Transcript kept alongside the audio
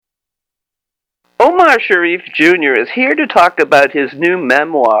Omar Sharif Jr. is here to talk about his new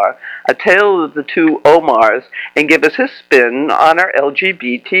memoir, A Tale of the Two Omars, and give us his spin on our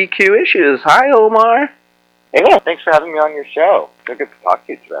LGBTQ issues. Hi, Omar. Hey, thanks for having me on your show. So good to talk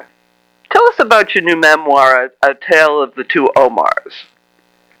to you today. Tell us about your new memoir, A Tale of the Two Omars.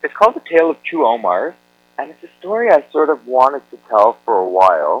 It's called A Tale of Two Omars, and it's a story I sort of wanted to tell for a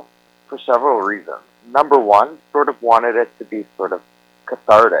while for several reasons. Number one, sort of wanted it to be sort of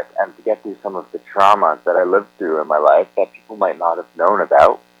cathartic and to get through some of the trauma that I lived through in my life that people might not have known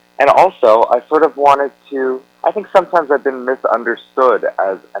about. And also, I sort of wanted to, I think sometimes I've been misunderstood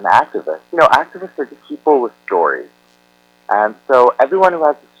as an activist. You know, activists are just people with stories. And so everyone who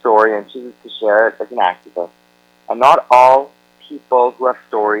has a story and chooses to share it is an activist. And not all people who have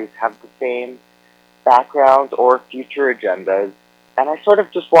stories have the same backgrounds or future agendas. And I sort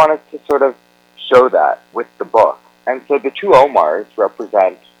of just wanted to sort of show that with the book. And so the two Omars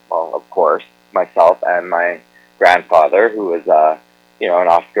represent, well, of course, myself and my grandfather, who is an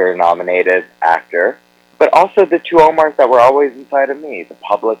Oscar-nominated actor, but also the two Omars that were always inside of me, the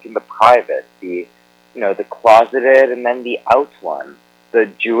public and the private, the closeted and then the out one, the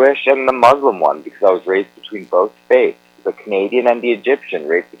Jewish and the Muslim one, because I was raised between both faiths, the Canadian and the Egyptian,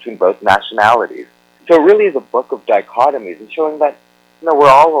 raised between both nationalities. So it really is a book of dichotomies and showing that, we're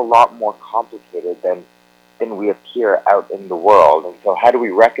all a lot more complicated than we appear out in the world. And so how do we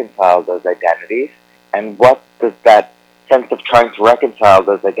reconcile those identities? And what does that sense of trying to reconcile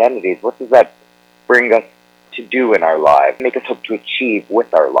those identities, what does that bring us to do in our lives, make us hope to achieve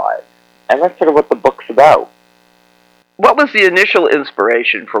with our lives? And that's sort of what the book's about. What was the initial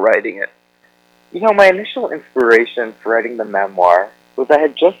inspiration for writing it? My initial inspiration for writing the memoir was I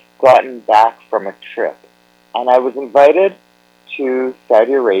had just gotten back from a trip, and I was invited to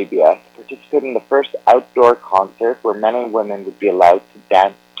Saudi Arabia to participate in the first outdoor concert where men and women would be allowed to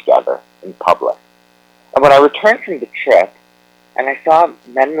dance together in public. And when I returned from the trip, and I saw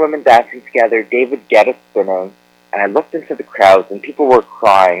men and women dancing together, David Guetta spinning, and I looked into the crowds, and people were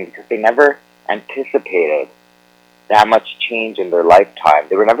crying because they never anticipated that much change in their lifetime.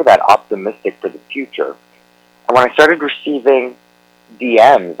 They were never that optimistic for the future. And when I started receiving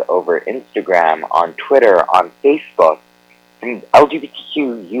DMs over Instagram, on Twitter, on Facebook, from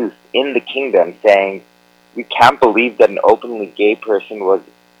LGBTQ youth in the kingdom saying, we can't believe that an openly gay person was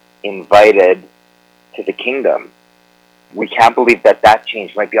invited to the kingdom. We can't believe that that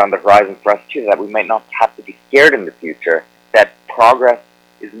change might be on the horizon for us too, that we might not have to be scared in the future, that progress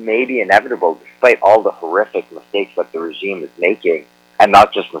is maybe inevitable despite all the horrific mistakes that the regime is making, and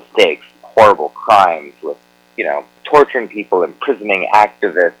not just mistakes, horrible crimes with, torturing people, imprisoning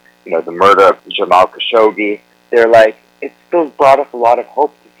activists, the murder of Jamal Khashoggi. They're like, it still brought us a lot of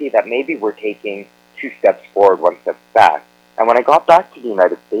hope to see that maybe we're taking 2 steps forward, 1 step back. And when I got back to the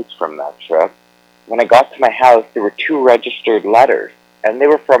United States from that trip, when I got to my house, there were 2 registered letters, and they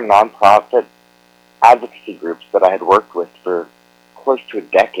were from nonprofit advocacy groups that I had worked with for close to a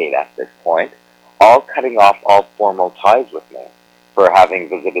decade at this point, all cutting off all formal ties with me for having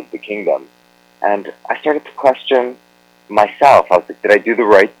visited the kingdom. And I started to question myself. I was like, did I do the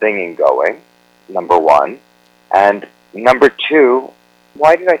right thing in going? Number one. And number two,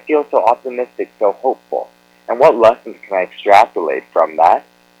 why did I feel so optimistic, so hopeful? And what lessons can I extrapolate from that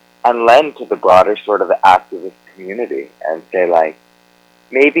and lend to the broader sort of activist community and say,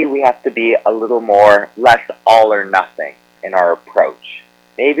 maybe we have to be a little more, less all or nothing in our approach.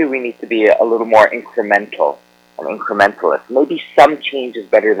 Maybe we need to be a little more incremental and incrementalist. Maybe some change is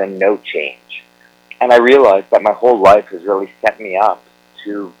better than no change. And I realized that my whole life has really set me up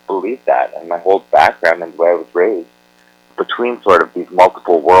to believe that, and my whole background and the way I was raised between sort of these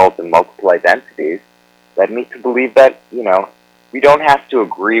multiple worlds and multiple identities led me to believe that, we don't have to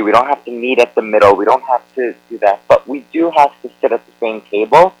agree, we don't have to meet at the middle, we don't have to do that, but we do have to sit at the same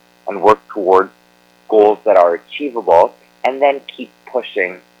table and work towards goals that are achievable, and then keep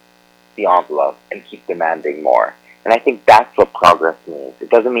pushing the envelope and keep demanding more. And I think that's what progress means.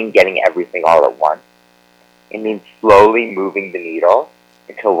 It doesn't mean getting everything all at once. It means slowly moving the needle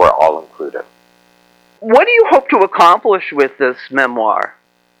until we're all included. What do you hope to accomplish with this memoir?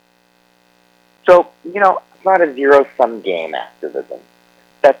 So, it's not a zero-sum game, activism.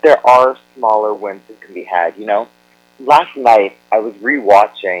 That there are smaller wins that can be had. Last night I was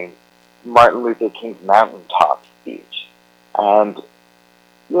rewatching Martin Luther King's mountaintop speech. And,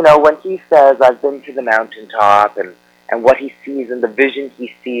 when he says, I've been to the mountaintop, and what he sees and the vision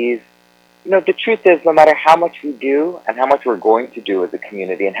he sees, the truth is, no matter how much we do and how much we're going to do as a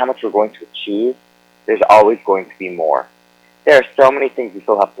community and how much we're going to achieve, there's always going to be more. There are so many things we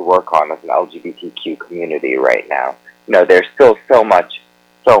still have to work on as an LGBTQ community right now. There's still so much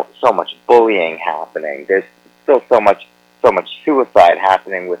so much bullying happening. There's still so much suicide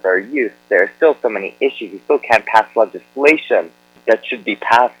happening with our youth. There are still so many issues. We still can't pass legislation that should be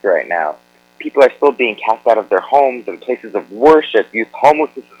passed right now. People are still being cast out of their homes and places of worship. Youth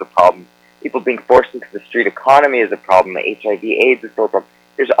homelessness is a problem. People being forced into the street economy is a problem. The HIV/AIDS is still a problem.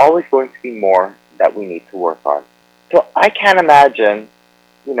 There's always going to be more that we need to work on. So I can't imagine,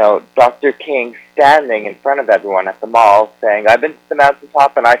 Dr. King standing in front of everyone at the mall saying, I've been to the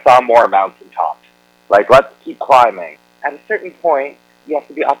mountaintop and I saw more mountaintops. Like, let's keep climbing. At a certain point, you have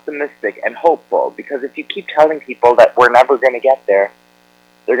to be optimistic and hopeful, because if you keep telling people that we're never going to get there,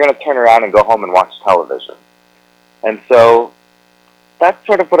 they're going to turn around and go home and watch television. And so that's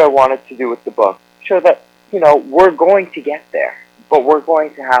sort of what I wanted to do with the book. Show that, we're going to get there, but we're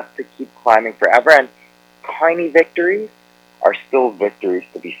going to have to keep climbing forever. And tiny victories are still victories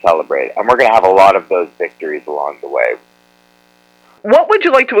to be celebrated. And we're going to have a lot of those victories along the way. What would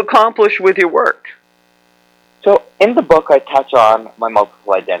you like to accomplish with your work? So in the book, I touch on my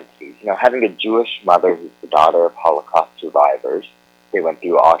multiple identities. Having a Jewish mother who's the daughter of Holocaust survivors. They went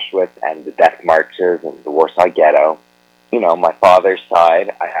through Auschwitz and the death marches and the Warsaw Ghetto. My father's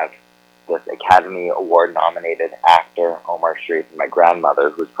side, I have this Academy Award-nominated actor, Omar Sharif, and my grandmother,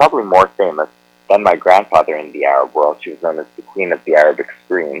 who's probably more famous than my grandfather in the Arab world. She was known as the Queen of the Arabic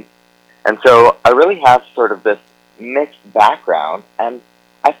Screen. And so I really have sort of this mixed background, and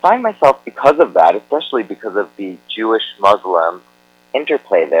I find myself, because of that, especially because of the Jewish-Muslim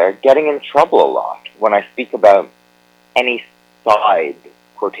interplay there, getting in trouble a lot when I speak about any side,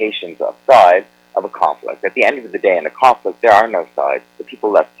 quotations of side, of a conflict. At the end of the day, in a conflict, there are no sides. The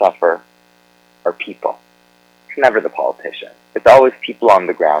people that suffer are people. It's never the politician. It's always people on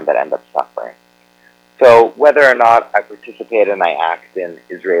the ground that end up suffering. So whether or not I participate and I act in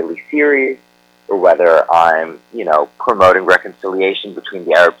Israeli series, or whether I'm, promoting reconciliation between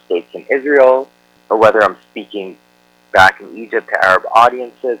the Arab states and Israel, or whether I'm speaking back in Egypt to Arab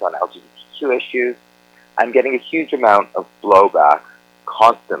audiences on LGBTQ issues, I'm getting a huge amount of blowback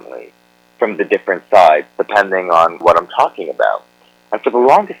constantly from the different sides, depending on what I'm talking about. And for the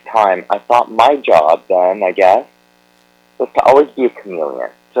longest time, I thought my job then, I guess, was to always be a chameleon.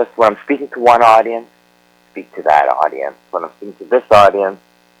 Just when I'm speaking to one audience, speak to that audience. When I'm speaking to this audience,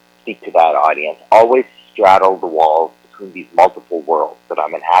 speak to that audience. Always straddle the walls between these multiple worlds that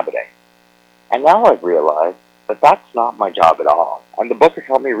I'm inhabiting. And now I've realized that that's not my job at all. And the book has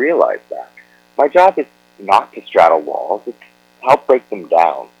helped me realize that. My job is not to straddle walls, it's to help break them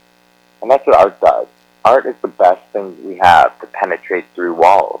down. And that's what art does. Art is the best thing we have to penetrate through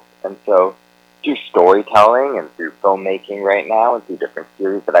walls. And so through storytelling and through filmmaking right now and through different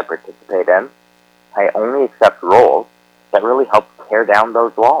series that I participate in, I only accept roles that really help tear down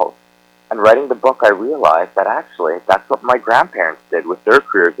those walls. And writing the book, I realized that actually that's what my grandparents did with their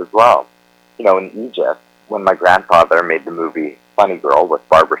careers as well. In Egypt, when my grandfather made the movie Funny Girl with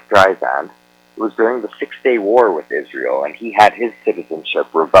Barbra Streisand, it was during the Six-Day War with Israel, and he had his citizenship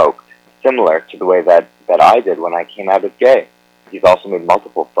revoked, similar to the way that I did when I came out as gay. He's also made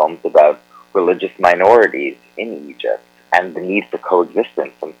multiple films about religious minorities in Egypt and the need for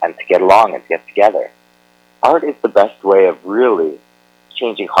coexistence and to get along and to get together. Art is the best way of really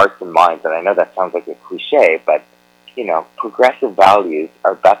changing hearts and minds, and I know that sounds like a cliche, but, progressive values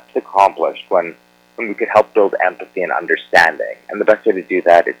are best accomplished when we could help build empathy and understanding, and the best way to do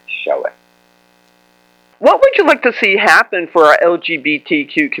that is to show it. What would you like to see happen for our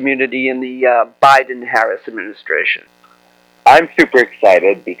LGBTQ community in the Biden-Harris administration? I'm super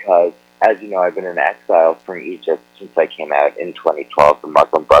excited because, as you know, I've been in exile from Egypt since I came out in 2012. The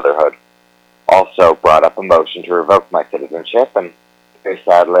Muslim Brotherhood also brought up a motion to revoke my citizenship, and very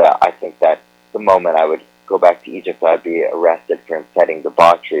sadly, I think that the moment I would go back to Egypt, I'd be arrested for inciting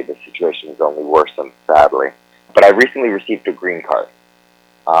debauchery. The situation has only worsened, sadly. But I recently received a green card.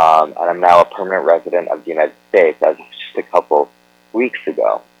 And I'm now a permanent resident of the United States as of just a couple weeks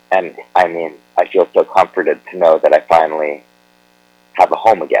ago. And I feel so comforted to know that I finally have a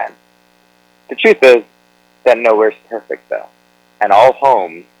home again. The truth is that nowhere's perfect, though. And all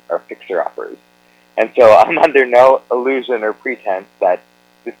homes are fixer-uppers. And so I'm under no illusion or pretense that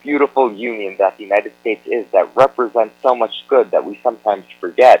this beautiful union that the United States is, that represents so much good that we sometimes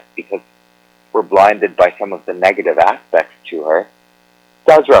forget because we're blinded by some of the negative aspects to her,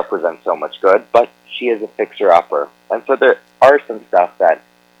 does represent so much good, but she is a fixer-upper. And so there are some stuff that,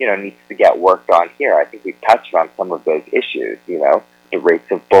 needs to get worked on here. I think we've touched on some of those issues, the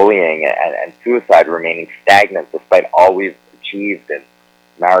rates of bullying and suicide remaining stagnant despite all we've achieved in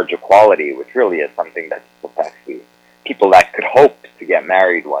marriage equality, which really is something that affects the people that could hope to get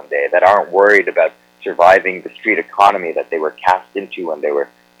married one day, that aren't worried about surviving the street economy that they were cast into when they were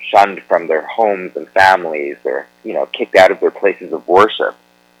shunned from their homes and families or, kicked out of their places of worship.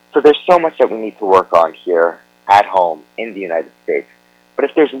 So there's so much that we need to work on here at home in the United States. But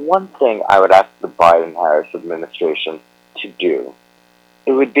if there's one thing I would ask the Biden-Harris administration to do,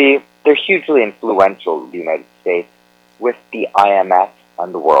 it would be, they're hugely influential in the United States with the IMF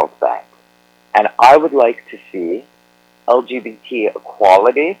and the World Bank. And I would like to see LGBTQ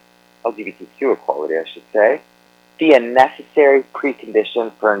equality, I should say, be a necessary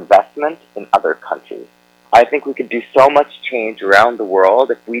precondition for investment in other countries. I think we could do so much change around the world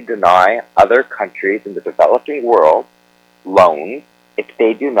if we deny other countries in the developing world loans if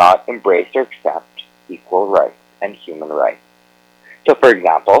they do not embrace or accept equal rights and human rights. So, for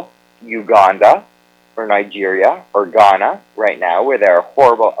example, Uganda or Nigeria or Ghana right now, where there are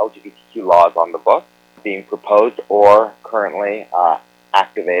horrible LGBTQ laws on the books being proposed or currently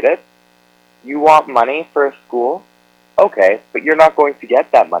activated, you want money for a school? Okay, but you're not going to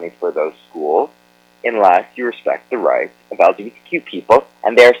get that money for those schools unless you respect the rights of LGBTQ people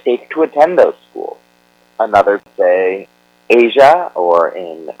and they are safe to attend those schools. Another, say, Asia or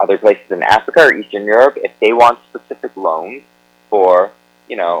in other places in Africa or Eastern Europe, if they want specific loans for,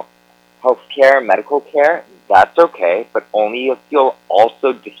 healthcare, medical care, that's okay, but only if you'll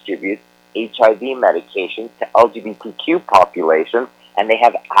also distribute HIV medications to LGBTQ populations and they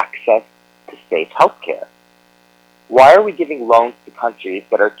have access to safe healthcare. Why are we giving loans to countries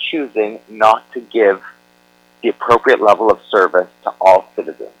that are choosing not to give the appropriate level of service to all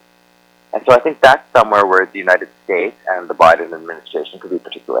citizens? And so I think that's somewhere where the United States and the Biden administration could be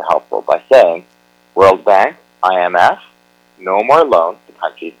particularly helpful by saying, World Bank, IMF, no more loans to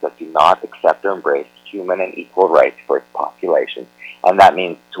countries that do not accept or embrace human and equal rights for its population. And that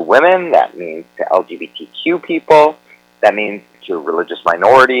means to women, that means to LGBTQ people, that means to religious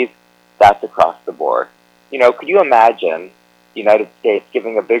minorities, that's across the board. Could you imagine the United States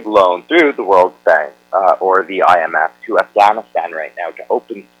giving a big loan through the World Bank or the IMF to Afghanistan right now to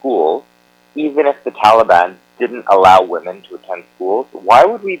open schools, even if the Taliban didn't allow women to attend schools? Why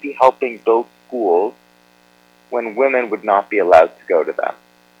would we be helping build schools when women would not be allowed to go to them?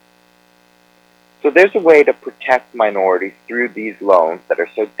 So there's a way to protect minorities through these loans that are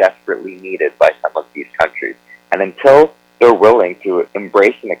so desperately needed by some of these countries. And until they're willing to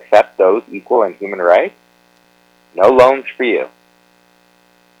embrace and accept those equal and human rights, no loans for you.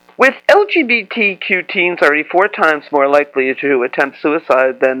 With LGBTQ teens already 4 times more likely to attempt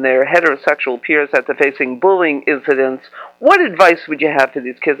suicide than their heterosexual peers after facing bullying incidents, what advice would you have for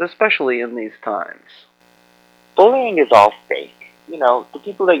these kids, especially in these times? Bullying is all fake. The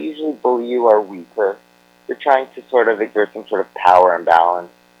people that usually bully you are weaker. They're trying to sort of exert some sort of power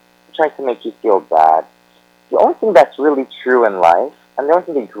imbalance. They're trying to make you feel bad. The only thing that's really true in life, and the only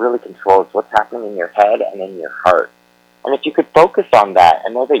thing that you can really control, is what's happening in your head and in your heart. And if you could focus on that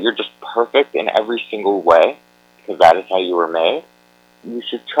and know that you're just perfect in every single way, because that is how you were made, you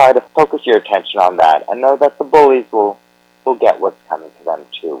should try to focus your attention on that and know that the bullies will get what's coming to them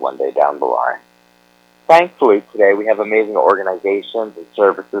too one day down the line. Thankfully, today we have amazing organizations and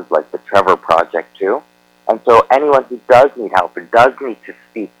services like the Trevor Project too. And so anyone who does need help or does need to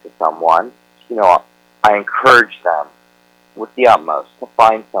speak to someone, I encourage them with the utmost to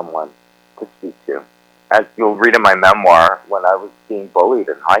find someone to speak to. As you'll read in my memoir, when I was being bullied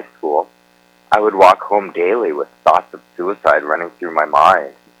in high school, I would walk home daily with thoughts of suicide running through my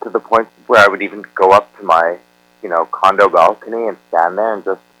mind, to the point where I would even go up to my, condo balcony and stand there and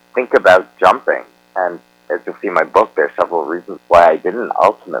just think about jumping. And as you'll see in my book, there are several reasons why I didn't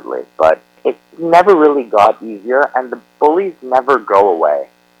ultimately, but it never really got easier, and the bullies never go away.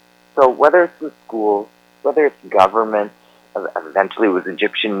 So whether it's in schools, whether it's government, eventually it was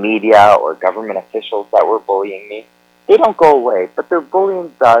Egyptian media or government officials that were bullying me, they don't go away, but their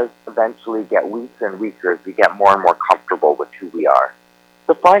bullying does eventually get weaker and weaker as we get more and more comfortable with who we are.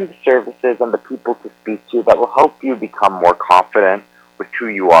 So find the services and the people to speak to that will help you become more confident with who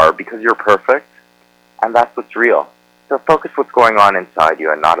you are, because you're perfect, and that's what's real. So focus what's going on inside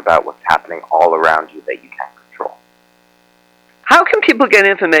you and not about what's happening all around you that you can't control. How can people get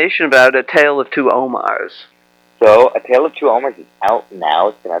information about A Tale of Two Omars? So, A Tale of Two Omars is out now.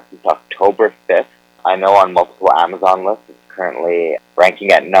 It's been out since October 5th. I know on multiple Amazon lists it's currently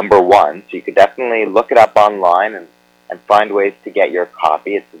ranking at number 1, so you could definitely look it up online and find ways to get your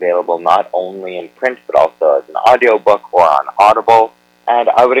copy. It's available not only in print, but also as an audiobook or on Audible. And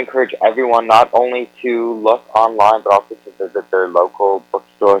I would encourage everyone not only to look online, but also to visit their local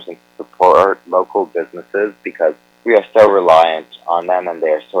bookstores and support local businesses, because we are so reliant on them and they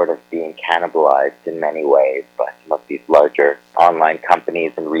are sort of being cannibalized in many ways by some of these larger online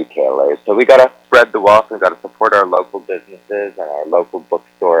companies and retailers. So we got to spread the wealth, we got to support our local businesses and our local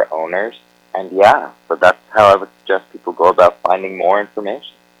bookstore their owners. And yeah, so that's how I would suggest people go about finding more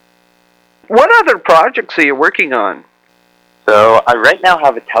information. What other projects are you working on? So I right now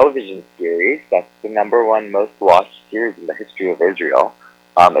have a television series that's the #1 most watched series in the history of Israel.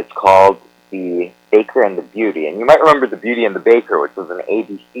 It's called The Baker and the Beauty. And you might remember The Beauty and the Baker, which was an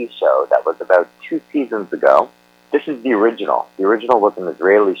ABC show that was about 2 seasons ago. This is the original. The original was an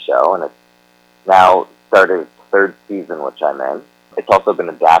Israeli show, and it's now started its 3rd season, which I'm in. It's also been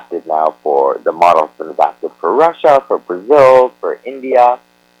adapted now the model's been adapted for Russia, for Brazil, for India.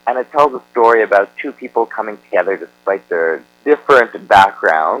 And it tells a story about 2 people coming together despite their different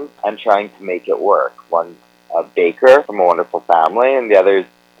backgrounds and trying to make it work. One's a baker from a wonderful family, and the other's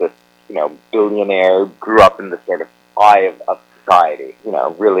this, billionaire, grew up in the sort of eye of society,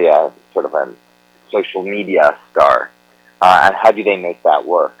 really a sort of a social media star. And how do they make that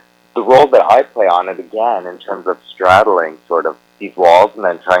work? The role that I play on it, again, in terms of straddling sort of these walls and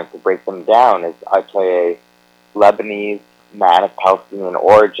then trying to break them down, is I play a Lebanese man of Palestinian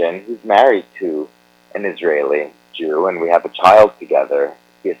origin who's married to an Israeli Jew, and we have a child together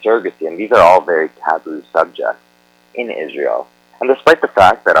via surrogacy, and these are all very taboo subjects in Israel. And despite the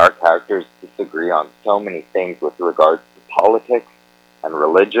fact that our characters disagree on so many things with regards to politics and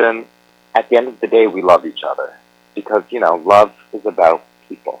religion, at the end of the day, we love each other. Because, love is about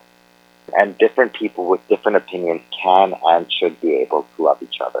people. And different people with different opinions can and should be able to love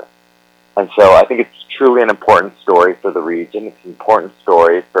each other. And so I think it's truly an important story for the region. It's an important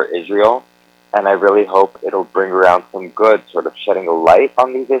story for Israel. And I really hope it'll bring around some good, sort of shedding a light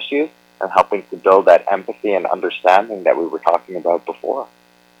on these issues and helping to build that empathy and understanding that we were talking about before.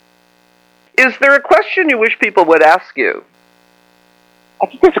 Is there a question you wish people would ask you? I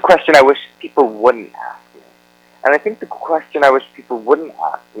think there's a question I wish people wouldn't ask me. And I think the question I wish people wouldn't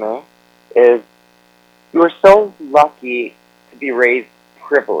ask me is, you are so lucky to be raised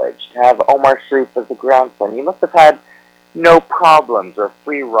privileged, to have Omar Sharif as a grandson. You must have had no problems or a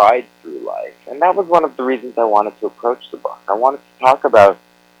free ride through life. And that was one of the reasons I wanted to approach the book. I wanted to talk about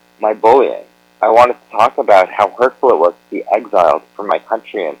my bullying. I wanted to talk about how hurtful it was to be exiled from my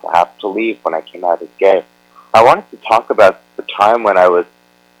country and to have to leave when I came out as gay. I wanted to talk about the time when I was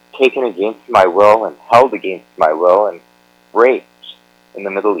taken against my will and held against my will and raped in the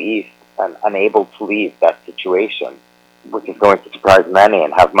Middle East and unable to leave that situation, which is going to surprise many,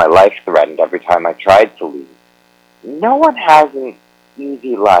 and have my life threatened every time I tried to leave. No one has an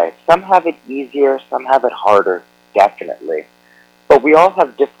easy life. Some have it easier, some have it harder, definitely. But we all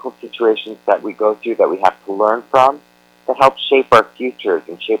have difficult situations that we go through that we have to learn from, that help shape our futures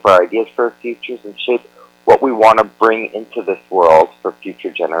and shape our ideas for our futures and shape what we want to bring into this world for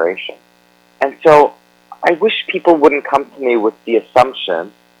future generations. And so I wish people wouldn't come to me with the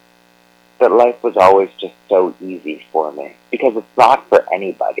assumption that life was always just so easy for me, because it's not for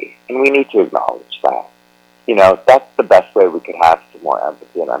anybody, and we need to acknowledge that. That's the best way we could have some more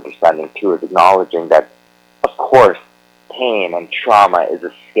empathy and understanding too, is acknowledging that, of course, pain and trauma is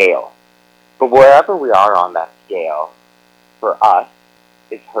a scale, but wherever we are on that scale, for us,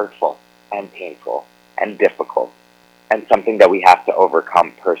 is hurtful and painful and difficult, and something that we have to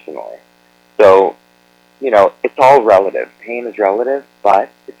overcome personally. So, it's all relative. Pain is relative, but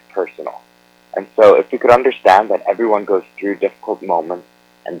it's personal. And so if we could understand that everyone goes through difficult moments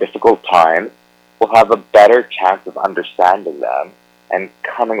and difficult times, we'll have a better chance of understanding them and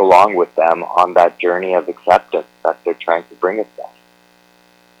coming along with them on that journey of acceptance that they're trying to bring us on.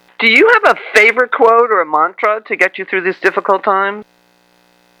 Do you have a favorite quote or a mantra to get you through these difficult times?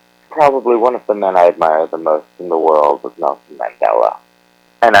 Probably one of the men I admire the most in the world was Nelson Mandela.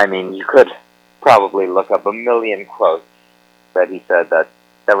 And you could probably look up a million quotes that he said that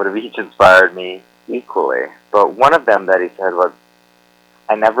would have each inspired me equally. But one of them that he said was,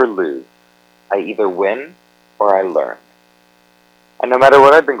 "I never lose. I either win or I learn." And no matter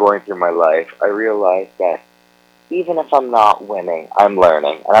what I've been going through in my life, I realize that even if I'm not winning, I'm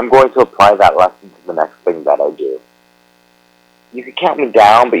learning. And I'm going to apply that lesson to the next thing that I do. You can count me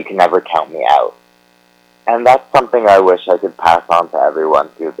down, but you can never count me out. And that's something I wish I could pass on to everyone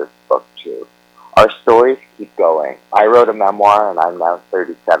through this book too. Our stories keep going. I wrote a memoir and I'm now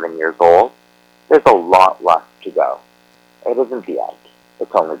 37 years old. There's a lot left to go. It isn't the end.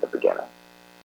 It's only the beginning.